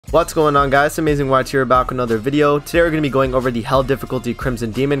What's going on, guys? Amazing White here, back with another video. Today we're going to be going over the Hell difficulty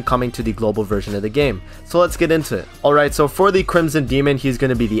Crimson Demon coming to the global version of the game. So let's get into it. Alright, so for the Crimson Demon, he's going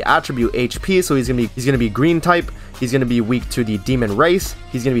to be the attribute HP, so he's going to be green type. He's going to be weak to the demon race.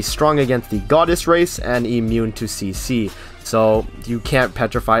 He's going to be strong against the goddess race and immune to CC. So you can't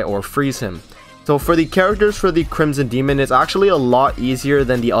petrify or freeze him. So for the characters for the Crimson Demon, it's actually a lot easier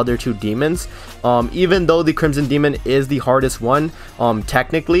than the other two demons. Even though the Crimson Demon is the hardest one,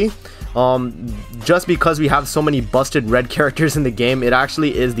 technically, just because we have so many busted red characters in the game, it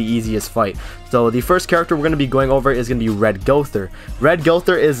actually is the easiest fight. So the first character we're going to be going over is going to be Red Gowther. Red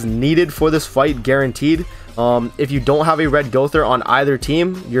Gowther is needed for this fight, guaranteed. If you don't have a Red Gowther on either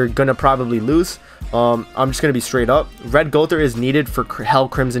team, you're going to probably lose. I'm just going to be straight up. Red Gowther is needed for Hell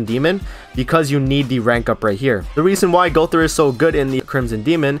Crimson Demon because you need the rank up right here. The reason why Gowther is so good in the Crimson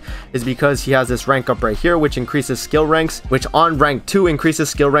Demon is because he has this rank up right here, which increases skill ranks, which on rank 2 increases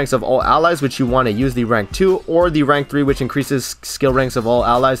skill ranks of all allies, which you want to use the rank 2, or the rank 3, which increases skill ranks of all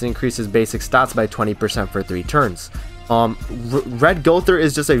allies and increases basic stats by 20% for 3 turns. Red Gowther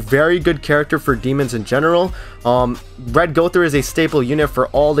is just a very good character for demons in general. Red Gowther is a staple unit for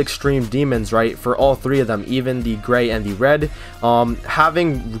all extreme demons, right? For all 3 of them, even the gray and the red.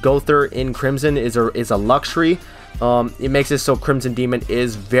 Having Gowther in Crimson is a luxury. It makes it so Crimson Demon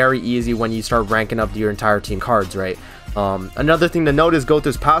is very easy when you start ranking up your entire team cards, right? Another thing to note is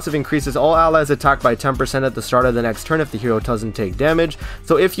Gowther's passive increases all allies attack by 10% at the start of the next turn if the hero doesn't take damage.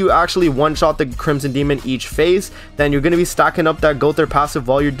 So if you actually one-shot the Crimson Demon each phase, then you're going to be stacking up that Gowther passive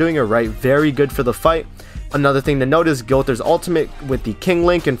while you're doing it, right? Very good for the fight. Another thing to note is Gowther's ultimate with the King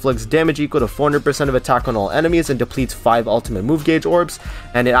Link inflicts damage equal to 400% of attack on all enemies and depletes 5 ultimate move gauge orbs,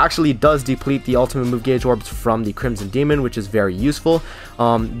 and it actually does deplete the ultimate move gauge orbs from the Crimson Demon, which is very useful.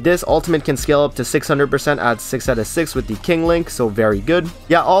 This ultimate can scale up to 600% at 6 out of 6 with the King Link, so very good.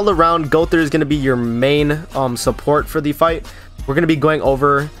 Yeah, all around Gowther is going to be your main support for the fight. We're going to be going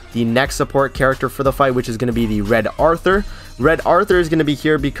over the next support character for the fight, which is going to be the Red Arthur. Red Arthur is going to be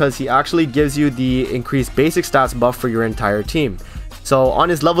here because he actually gives you the increased basic stats buff for your entire team. So on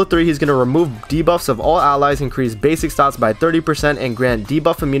his level 3, he's going to remove debuffs of all allies, increase basic stats by 30%, and grant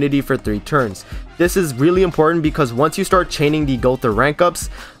debuff immunity for 3 turns. This is really important because once you start chaining the Gowther rank ups,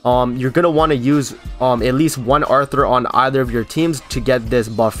 you're going to want to use at least one Arthur on either of your teams to get this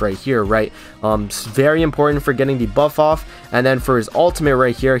buff right here, right? It's very important for getting the buff off. And then for his ultimate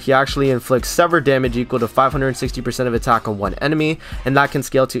right here, he actually inflicts sever damage equal to 560% of attack on one enemy, and that can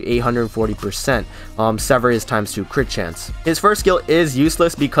scale to 840%. Sever is ×2 crit chance. His first skill is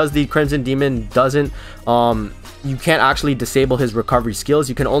useless because the Crimson Demon doesn't you can't actually disable his recovery skills.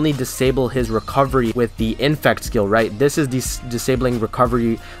 You can only disable his recovery with the infect skill, right? This is disabling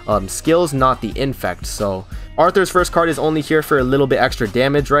recovery skills, not the infect. So Arthur's first card is only here for a little bit extra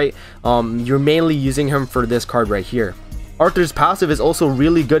damage, right? You're mainly using him for this card right here. Arthur's passive is also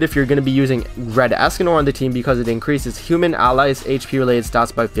really good if you're going to be using Red Escanor on the team because it increases human allies HP related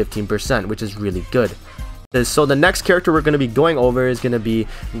stats by 15%, which is really good. So the next character we're going to be going over is going to be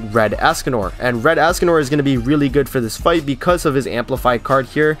Red Escanor, and Red Escanor is going to be really good for this fight because of his amplified card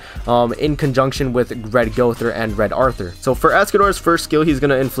here, in conjunction with Red Gowther and Red Arthur. So for Escanor's first skill, he's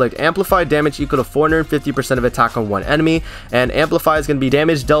going to inflict amplified damage equal to 450% of attack on one enemy, and amplify is going to be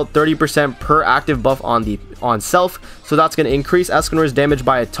damage dealt 30% per active buff on self. So that's going to increase Escanor's damage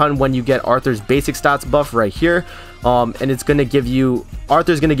by a ton when you get Arthur's basic stats buff right here. And it's going to give you,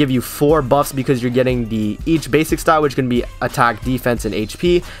 Arthur's going to give you 4 buffs because you're getting the each basic stat, which can be attack, defense, and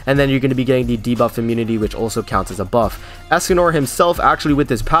HP, and then you're going to be getting the debuff immunity, which also counts as a buff. Escanor himself actually with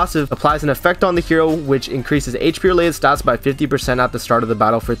his passive applies an effect on the hero which increases HP related stats by 50% at the start of the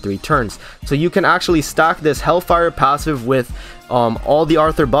battle for 3 turns. So you can actually stack this Hellfire passive with all the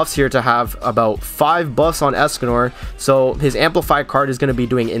Arthur buffs here to have about 5 buffs on Escanor, so his amplified card is going to be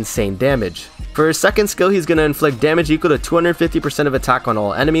doing insane damage. For his second skill, he's going to inflict damage equal to 250% of attack on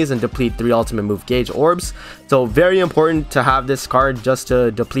all enemies and deplete 3 ultimate move gauge orbs. So very important to have this card just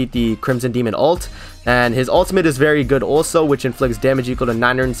to deplete the Crimson Demon ult. And his ultimate is very good also, which inflicts damage equal to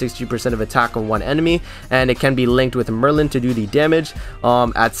 960% of attack on one enemy, and it can be linked with Merlin to do the damage.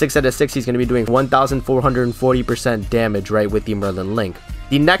 At 6 out of 6, he's going to be doing 1440% damage, right, with the Merlin link.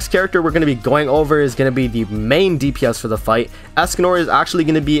 The next character we're going to be going over is going to be the main DPS for the fight. Escanor is actually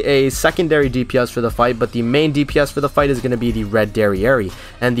going to be a secondary DPS for the fight, but the main DPS for the fight is going to be the Red Derriere.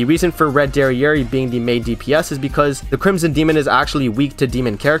 And the reason for Red Derriere being the main DPS is because the Crimson Demon is actually weak to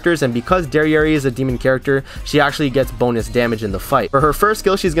demon characters, and because Derriere is a demon character, she actually gets bonus damage in the fight. For her first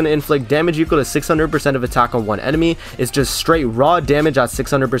skill, she's going to inflict damage equal to 600% of attack on one enemy. It's just straight raw damage at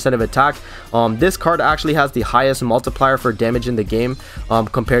 600% of attack. This card actually has the highest multiplier for damage in the game.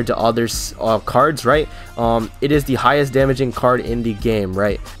 compared to other cards, right? It is the highest damaging card in the game,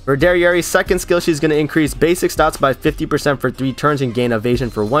 right? For Derrieri's second skill, she's going to increase basic stats by 50% for 3 turns and gain evasion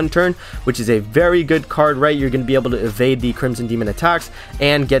for 1 turn, which is a very good card, right? You're going to be able to evade the Crimson Demon attacks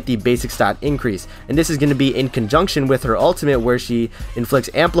and get the basic stat increase. And this is going to be in conjunction with her ultimate, where she inflicts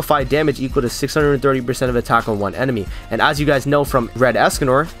amplified damage equal to 630% of attack on one enemy. And as you guys know from Red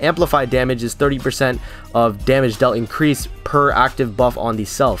Escanor, amplified damage is 30% of damage dealt increase per active buff on the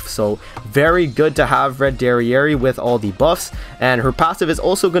self. So very good to have Red Derrieri with all the buffs. And her passive is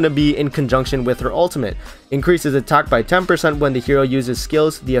also going to be in conjunction with her ultimate. Increases attack by 10% when the hero uses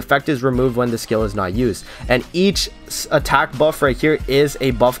skills. The effect is removed when the skill is not used. And each attack buff right here is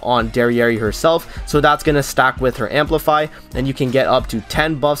a buff on Derrieri herself, so that's going to stack with her amplify, and you can get up to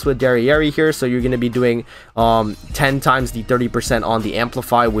 10 buffs with Derrieri here. So you're going to be doing 10 times the 30% on the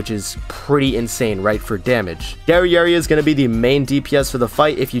amplify, which is pretty insane, right, for damage. Derrieri is going to be the main DPS for the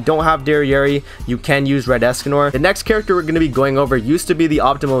fight. If you don't have Derrieri, you can use Red Escanor. The next character we're going to be going over used to be the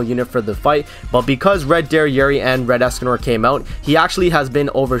optimal unit for the fight, but because Red Derrieri and Red Escanor came out, he actually has been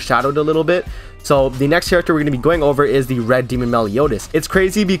overshadowed a little bit. So the next character we're going to be going over is the Red Demon Meliodas. It's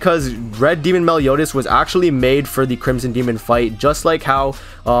crazy because Red Demon Meliodas was actually made for the Crimson Demon fight, just like how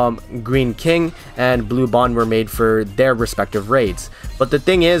Green King and Blue Bond were made for their respective raids. But the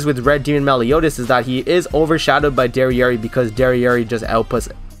thing is with Red Demon Meliodas is that he is overshadowed by Derrieri because Derrieri just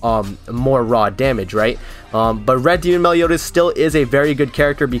outputs more raw damage, right? But Red Demon Meliodas still is a very good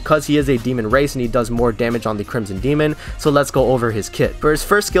character because he is a demon race and he does more damage on the Crimson Demon. So let's go over his kit. For his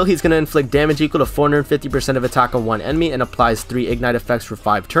first skill, he's going to inflict damage equal to 450% of attack on one enemy and applies 3 ignite effects for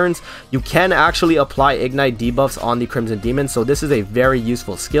 5 turns. You can actually apply ignite debuffs on the Crimson Demon, so this is a very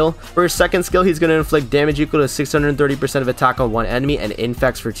useful skill. For his second skill, he's going to inflict damage equal to 630% of attack on one enemy and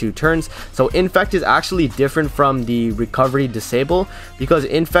infects for 2 turns. So infect is actually different from the recovery disable because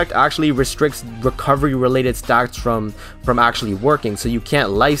infect actually restricts recovery related stats from actually working. So you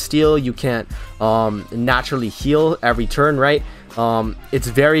can't lifesteal, you can't naturally heal every turn, right? It's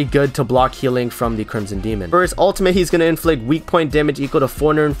very good to block healing from the Crimson Demon. For his ultimate, he's going to inflict weak point damage equal to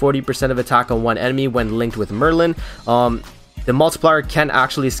 440% of attack on one enemy when linked with Merlin. The multiplier can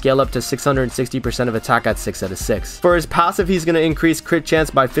actually scale up to 660% of attack at 6 out of 6. For his passive, he's going to increase crit chance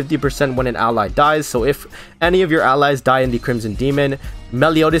by 50% when an ally dies. So if any of your allies die in the Crimson Demon,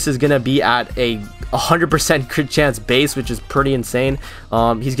 Meliodas is going to be at a 100% crit chance base, which is pretty insane.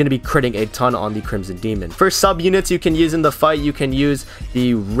 He's going to be critting a ton on the Crimson Demon. For sub units you can use in the fight, you can use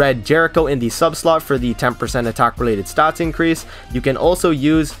the Red Jericho in the sub slot for the 10% attack related stats increase. You can also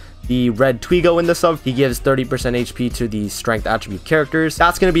use the Red Twigo in the sub. He gives 30% HP to the strength attribute characters.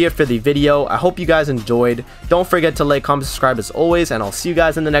 That's going to be it for the video. I hope you guys enjoyed. Don't forget to like, comment, subscribe as always, and I'll see you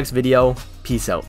guys in the next video. Peace out.